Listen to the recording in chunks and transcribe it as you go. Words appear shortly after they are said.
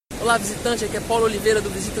Olá visitante, aqui é Paulo Oliveira do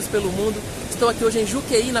Visitas pelo Mundo. Estou aqui hoje em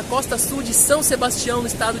Juqueí, na costa sul de São Sebastião, no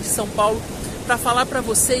estado de São Paulo, para falar para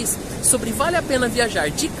vocês sobre vale a pena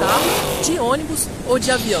viajar de carro, de ônibus ou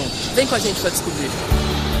de avião. Vem com a gente para descobrir.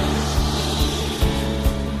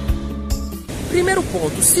 Primeiro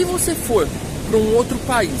ponto, se você for para um outro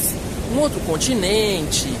país, um outro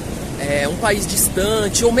continente, um país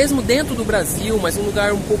distante ou mesmo dentro do Brasil, mas um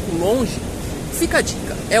lugar um pouco longe, fica a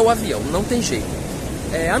dica, é o avião, não tem jeito.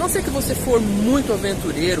 A não ser que você for muito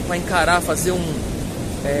aventureiro para encarar, fazer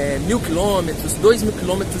 1.000 quilômetros, 2.000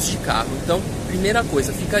 quilômetros de carro. Então, primeira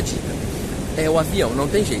coisa, fica a dica, é o avião, não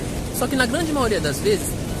tem jeito. Só que na grande maioria das vezes,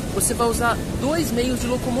 você vai usar dois meios de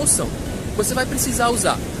locomoção. Você vai precisar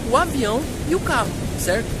usar o avião e o carro,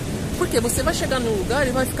 certo? Porque você vai chegar num lugar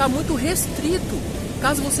e vai ficar muito restrito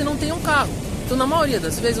caso você não tenha um carro. Então, na maioria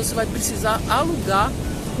das vezes, você vai precisar alugar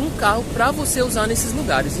um carro para você usar nesses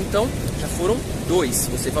lugares. Então, já foram dois.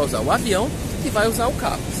 Você vai usar o avião e vai usar o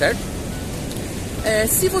carro, certo?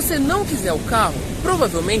 Se você não quiser o carro,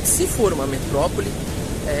 provavelmente, se for uma metrópole,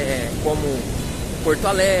 como Porto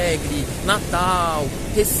Alegre, Natal,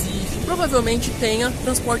 Recife, provavelmente tenha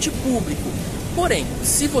transporte público. Porém,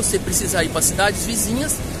 se você precisar ir para cidades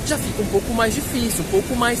vizinhas, já fica um pouco mais difícil, um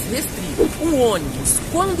pouco mais restrito. O ônibus,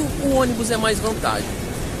 quando o ônibus é mais vantagem?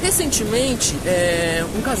 Recentemente,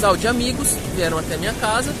 um casal de amigos vieram até minha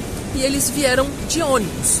casa e eles vieram de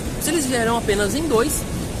ônibus. Se eles vieram apenas em dois,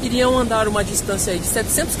 iriam andar uma distância aí de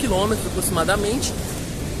 700 km aproximadamente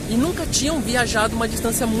e nunca tinham viajado uma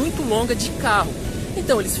distância muito longa de carro.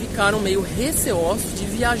 Então eles ficaram meio receosos de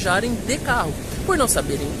viajarem de carro, por não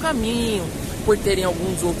saberem o caminho, por terem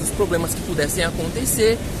alguns outros problemas que pudessem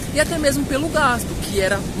acontecer e até mesmo pelo gasto, que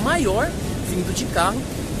era maior vindo de carro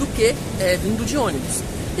do que vindo de ônibus.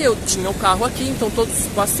 Eu tinha o carro aqui, então todos os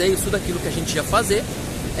passeios, tudo aquilo que a gente ia fazer,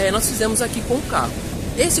 nós fizemos aqui com o carro.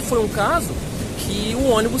 Esse foi um caso que o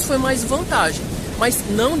ônibus foi mais vantagem, mas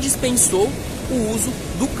não dispensou o uso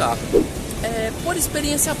do carro. Por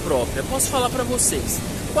experiência própria, posso falar para vocês,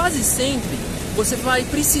 quase sempre você vai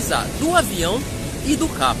precisar do avião e do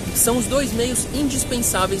carro. São os dois meios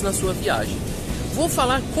indispensáveis na sua viagem. Vou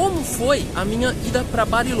falar como foi a minha ida para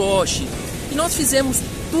Bariloche. E nós fizemos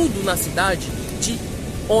tudo na cidade de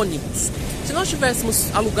ônibus. Se nós tivéssemos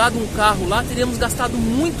alugado um carro lá, teríamos gastado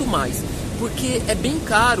muito mais, porque é bem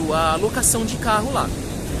caro a locação de carro lá.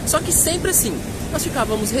 Só que sempre assim, nós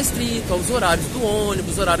ficávamos restritos aos horários do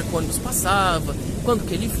ônibus, horário que o ônibus passava, quando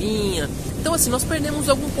que ele vinha. Então assim, nós perdemos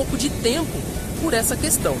algum pouco de tempo por essa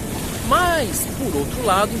questão. Mas, por outro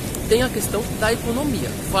lado, tem a questão da economia.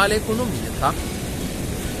 Vale a economia, tá?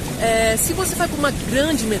 Se você vai para uma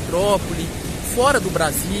grande metrópole, fora do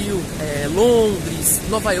Brasil, Londres,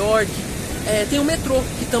 Nova York, tem o metrô,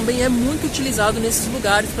 que também é muito utilizado nesses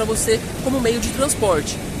lugares para você como meio de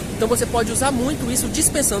transporte. Então você pode usar muito isso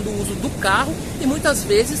dispensando o uso do carro e muitas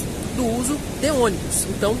vezes do uso de ônibus.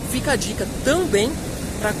 Então fica a dica também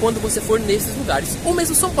para quando você for nesses lugares. Ou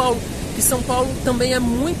mesmo São Paulo, que São Paulo também é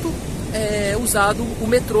muito usado o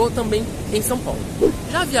metrô também em São Paulo.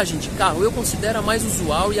 Já a viagem de carro eu considero a mais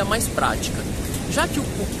usual e a mais prática, já que o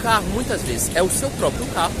carro muitas vezes é o seu próprio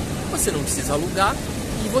carro, você não precisa alugar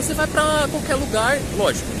e você vai para qualquer lugar,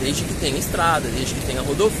 lógico, desde que tenha estrada, desde que tenha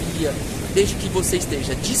rodovia, desde que você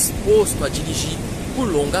esteja disposto a dirigir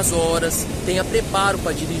por longas horas, tenha preparo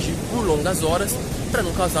para dirigir por longas horas para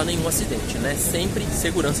não causar nenhum acidente, né? Sempre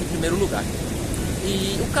segurança em primeiro lugar.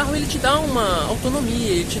 E o carro ele te dá uma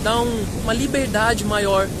autonomia, ele te dá uma liberdade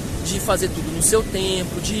maior de fazer tudo no seu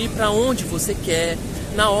tempo, de ir para onde você quer,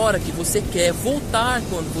 na hora que você quer, voltar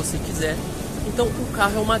quando você quiser. Então o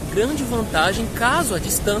carro é uma grande vantagem caso a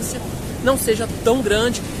distância não seja tão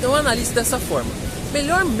grande. Então analise dessa forma.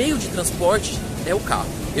 Melhor meio de transporte é o carro.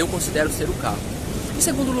 Eu considero ser o carro. Em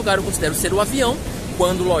segundo lugar, eu considero ser o avião,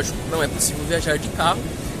 quando, lógico, não é possível viajar de carro.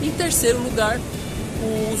 E em terceiro lugar,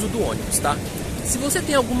 o uso do ônibus, tá? Se você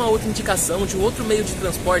tem alguma outra indicação de outro meio de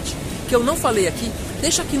transporte que eu não falei aqui,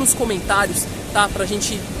 deixa aqui nos comentários, tá? Pra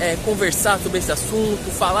gente conversar sobre esse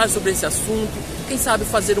assunto, falar sobre esse assunto, quem sabe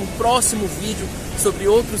fazer um próximo vídeo sobre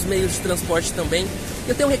outros meios de transporte também.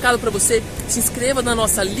 Eu tenho um recado para você, se inscreva na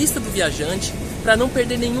nossa lista do viajante, para não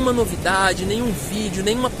perder nenhuma novidade, nenhum vídeo,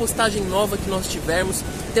 nenhuma postagem nova que nós tivermos.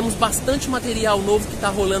 Temos bastante material novo que está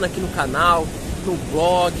rolando aqui no canal, no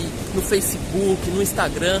blog, no Facebook, no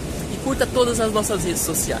Instagram. Curta todas as nossas redes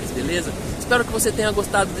sociais, beleza? Espero que você tenha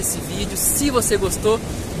gostado desse vídeo. Se você gostou,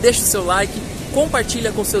 deixa o seu like,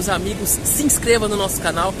 compartilha com seus amigos, se inscreva no nosso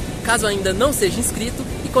canal, caso ainda não seja inscrito,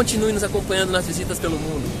 e continue nos acompanhando nas visitas pelo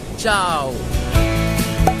mundo. Tchau!